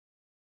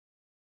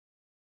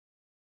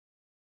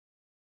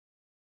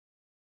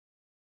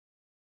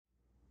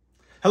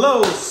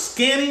Hello,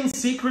 Scanning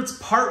Secrets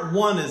Part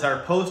 1 is our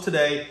post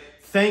today.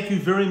 Thank you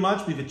very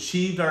much. We've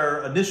achieved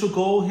our initial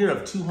goal here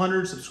of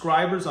 200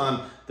 subscribers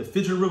on the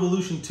Viva la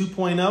Revolution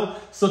 2.0.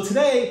 So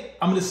today,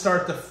 I'm going to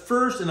start the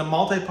first in a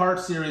multi-part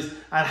series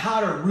on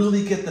how to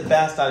really get the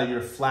best out of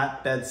your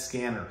flatbed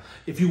scanner.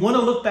 If you want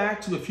to look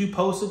back to a few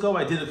posts ago,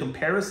 I did a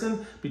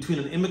comparison between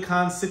an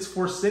Imicon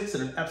 646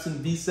 and an Epson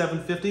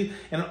V750,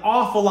 and an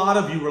awful lot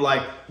of you were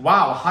like,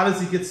 wow, how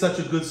does he get such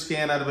a good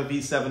scan out of a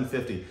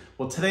V750?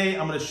 Well, today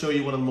I'm going to show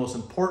you one of the most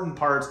important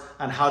parts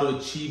on how to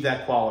achieve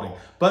that quality.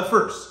 But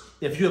first,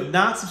 if you have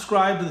not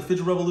subscribed to the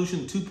Viva la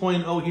Revolution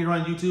 2.0 here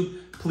on YouTube,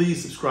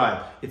 please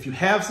subscribe. If you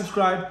have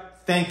subscribed,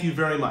 thank you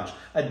very much.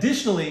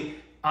 Additionally,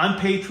 on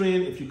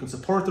Patreon, if you can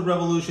support the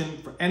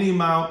revolution for any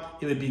amount,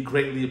 it would be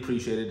greatly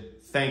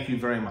appreciated. Thank you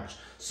very much.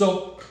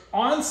 So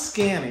on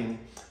scanning,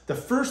 the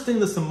first thing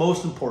that's the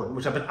most important,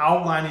 which I've been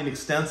outlining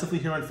extensively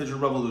here on Viva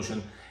la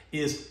Revolution,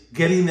 is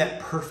getting that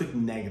perfect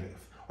negative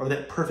or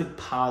that perfect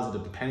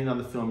positive, depending on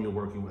the film you're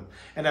working with.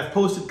 And I've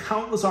posted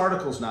countless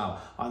articles now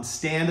on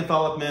stand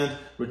development,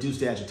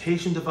 reduced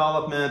agitation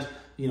development,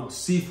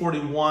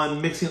 C41,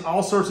 mixing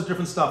all sorts of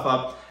different stuff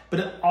up.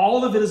 But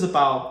all of it is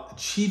about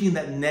achieving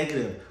that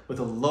negative with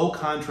a low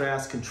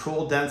contrast,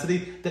 controlled density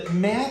that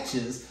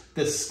matches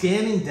the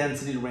scanning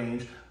density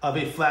range of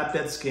a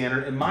flatbed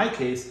scanner, in my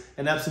case,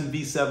 an Epson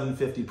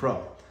V750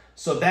 Pro.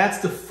 So that's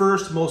the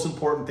first most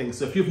important thing.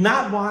 So if you've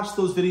not watched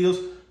those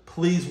videos,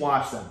 please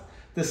watch them.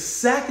 The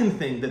second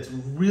thing that's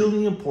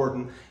really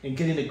important in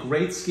getting a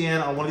great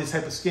scan on one of these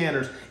type of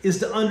scanners is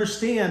to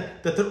understand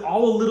that they're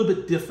all a little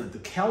bit different. The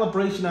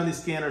calibration on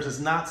these scanners is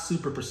not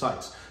super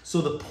precise. So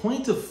the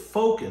point of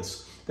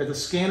focus that the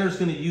scanner is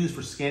going to use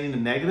for scanning the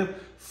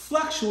negative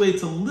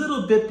fluctuates a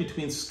little bit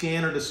between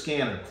scanner to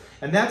scanner.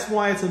 And that's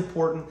why it's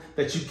important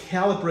that you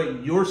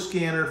calibrate your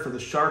scanner for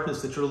the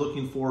sharpness that you're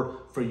looking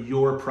for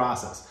your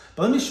process.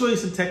 But let me show you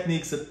some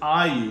techniques that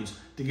I use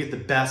to get the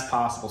best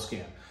possible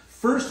scan.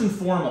 First and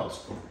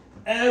foremost,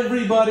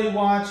 everybody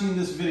watching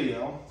this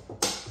video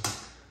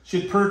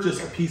should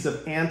purchase a piece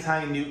of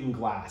anti-Newton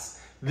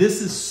glass.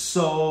 This is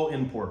so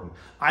important.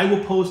 I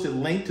will post a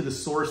link to the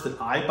source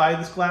that I buy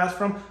this glass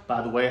from.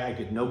 By the way, I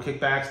get no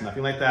kickbacks,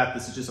 nothing like that.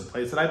 This is just a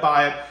place that I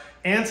buy it.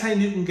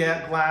 Anti-Newton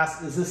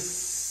glass is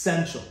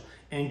essential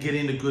in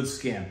getting a good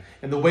scan.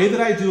 And the way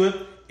that I do it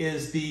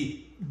is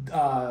the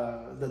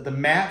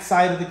matte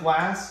side of the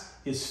glass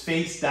is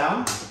face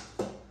down,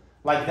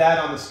 like that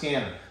on the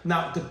scanner.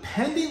 Now,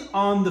 depending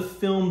on the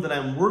film that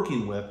I'm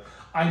working with,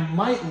 I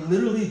might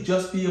literally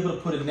just be able to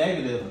put a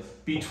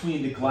negative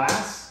between the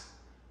glass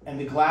and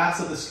the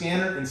glass of the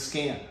scanner and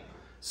scan.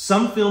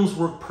 Some films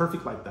work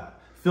perfect like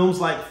that.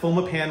 Films like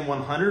Fomapan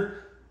 100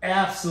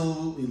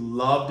 absolutely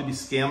love to be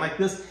scanned like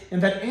this.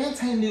 And that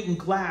anti-Newton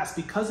glass,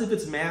 because of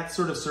its matte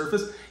sort of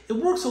surface, it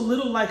works a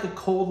little like a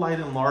cold light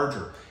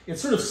enlarger. It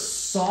sort of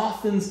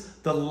softens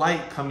the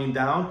light coming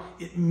down.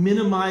 It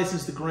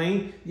minimizes the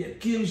grain, yet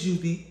gives you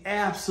the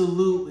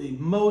absolutely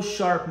most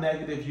sharp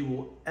negative you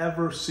will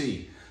ever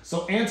see.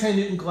 So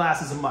anti-Newton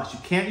glass is a must. You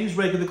can't use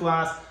regular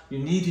glass. You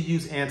need to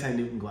use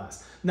anti-Newton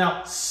glass.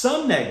 Now,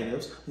 some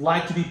negatives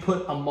like to be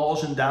put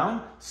emulsion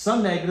down.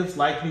 Some negatives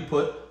like to be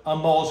put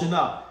emulsion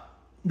up.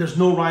 There's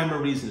no rhyme or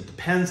reason. It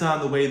depends on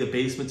the way the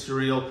base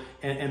material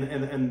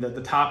and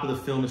the top of the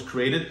film is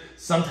created.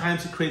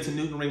 Sometimes it creates a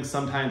Newton ring,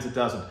 sometimes it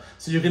doesn't.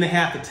 So you're gonna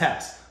have to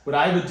test. What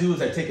I would do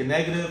is I take a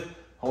negative,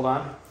 hold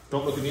on,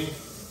 don't look at me.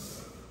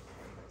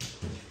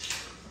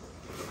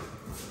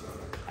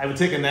 I would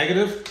take a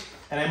negative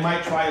and I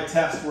might try a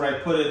test where I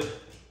put it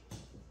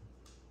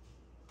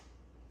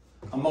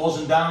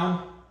emulsion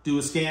down, do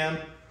a scan,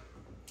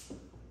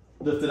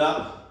 lift it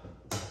up,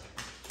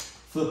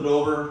 flip it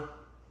over,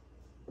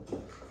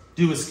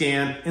 do a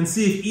scan, and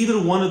see if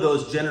either one of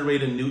those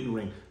generate a Newton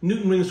ring.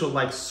 Newton rings are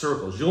like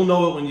circles. You'll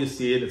know it when you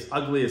see it. It's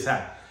ugly as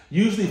heck.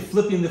 Usually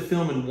flipping the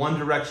film in one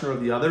direction or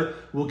the other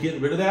will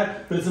get rid of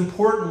that, but it's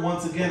important,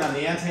 once again, on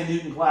the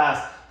anti-Newton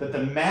glass that the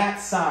matte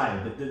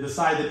side, the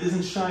side that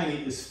isn't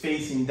shiny, is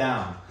facing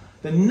down.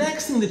 The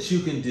next thing that you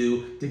can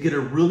do to get a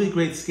really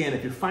great scan,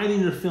 if you're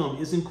finding your film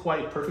isn't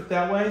quite perfect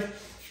that way,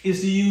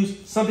 is to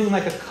use something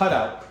like a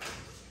cutout,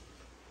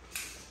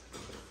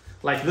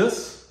 like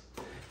this,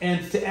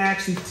 and to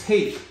actually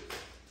tape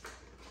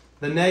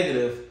the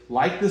negative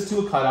like this to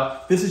a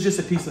cutout. This is just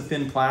a piece of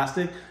thin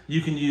plastic.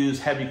 You can use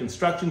heavy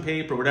construction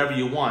tape or whatever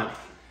you want,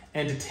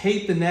 and to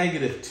tape the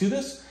negative to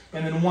this,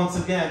 and then once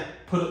again,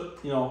 put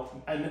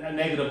a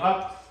negative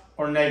up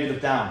or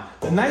negative down.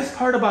 The nice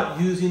part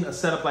about using a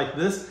setup like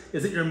this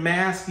is that you're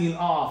masking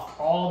off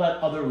all that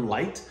other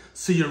light,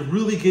 so you're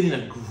really getting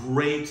a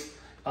great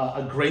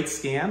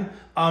scan.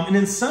 And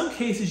in some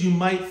cases, you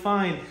might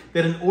find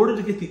that in order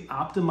to get the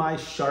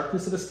optimized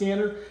sharpness of a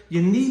scanner,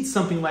 you need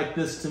something like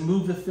this to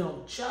move the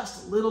film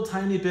just a little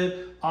tiny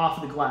bit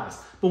off of the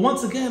glass. But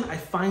once again, I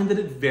find that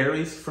it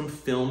varies from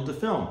film to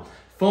film.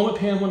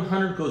 Fomapan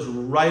 100 goes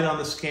right on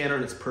the scanner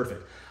and it's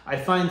perfect. I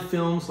find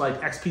films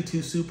like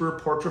XP2 Super,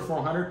 Portra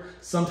 400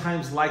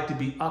 sometimes like to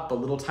be up a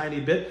little tiny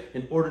bit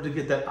in order to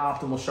get that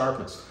optimal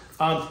sharpness.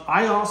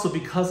 I also,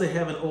 because I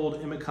have an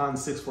old Imicon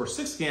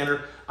 646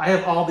 scanner, I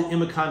have all the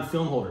Imicon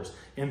film holders.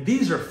 And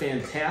these are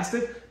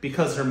fantastic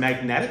because they're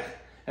magnetic,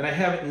 and I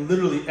have it in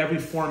literally every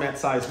format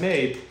size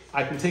made.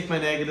 I can take my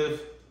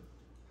negative,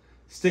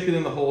 stick it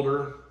in the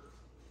holder,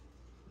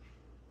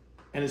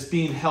 and it's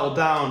being held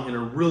down in a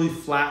really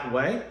flat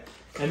way,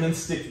 and then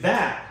stick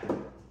that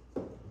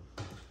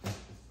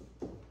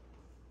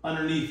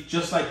underneath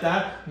just like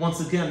that.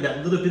 Once again,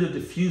 that little bit of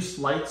diffuse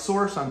light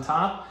source on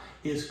top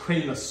is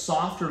creating a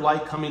softer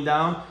light coming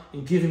down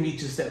and giving me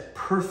just that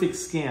perfect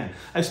scan.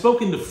 I've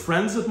spoken to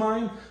friends of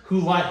mine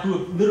who have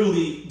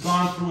literally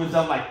gone through and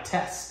done like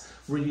tests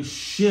where you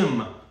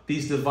shim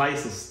these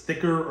devices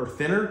thicker or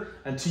thinner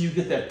until you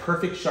get that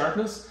perfect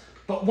sharpness.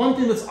 But one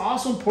thing that's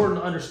also important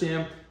to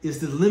understand is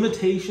the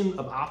limitation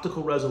of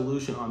optical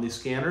resolution on these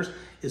scanners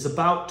is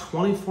about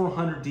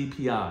 2400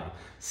 dpi.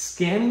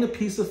 Scanning a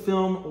piece of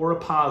film or a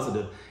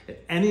positive at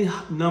any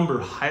number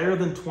higher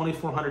than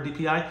 2400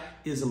 dpi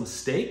is a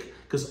mistake,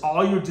 because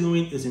all you're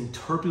doing is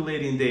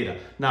interpolating data.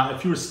 Now,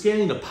 if you were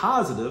scanning a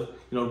positive,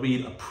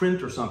 read a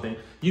print or something,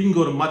 you can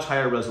go to much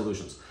higher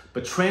resolutions.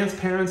 But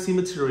transparency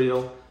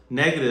material,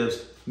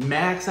 negatives,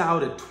 max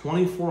out at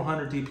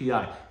 2400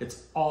 dpi.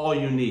 It's all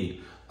you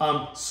need.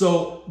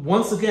 So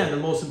once again, the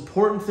most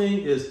important thing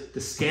is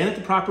to scan at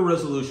the proper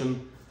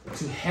resolution,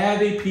 to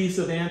have a piece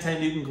of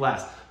anti-Newton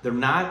glass. They're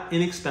not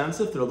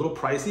inexpensive, they're a little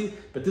pricey,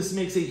 but this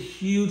makes a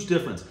huge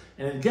difference.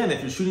 And again,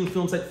 if you're shooting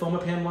films like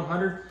Fomapan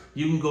 100,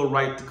 you can go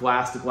right to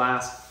glass,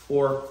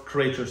 or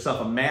create yourself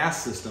a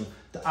mask system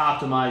to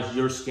optimize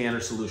your scanner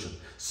solution.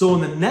 So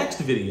in the next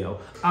video,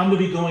 I'm gonna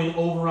be going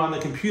over on the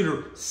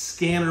computer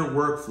scanner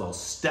workflow,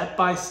 step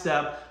by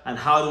step on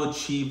how to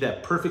achieve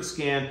that perfect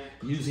scan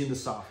using the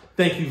software.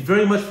 Thank you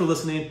very much for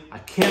listening. I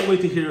can't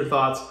wait to hear your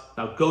thoughts.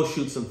 Now go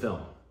shoot some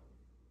film.